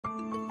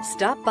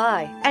Stop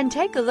by and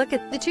take a look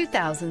at the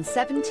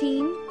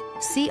 2017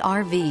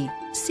 CR-V.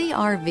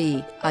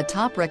 CR-V, a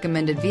top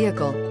recommended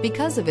vehicle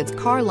because of its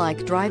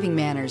car-like driving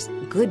manners,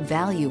 good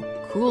value,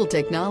 cool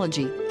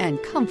technology,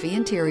 and comfy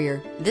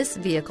interior. This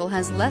vehicle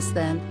has less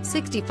than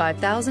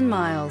 65,000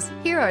 miles.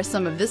 Here are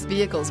some of this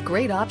vehicle's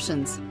great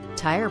options: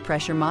 tire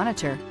pressure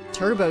monitor,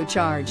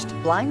 turbocharged,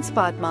 blind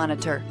spot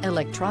monitor,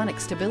 electronic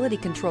stability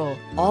control,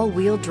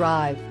 all-wheel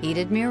drive,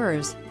 heated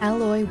mirrors,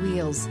 alloy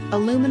wheels,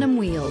 aluminum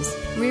wheels,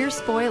 rear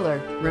spoiler,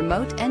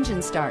 remote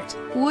engine start.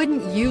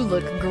 Wouldn't you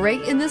look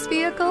great in this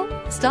vehicle?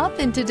 Stop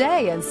in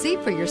today and see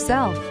for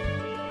yourself.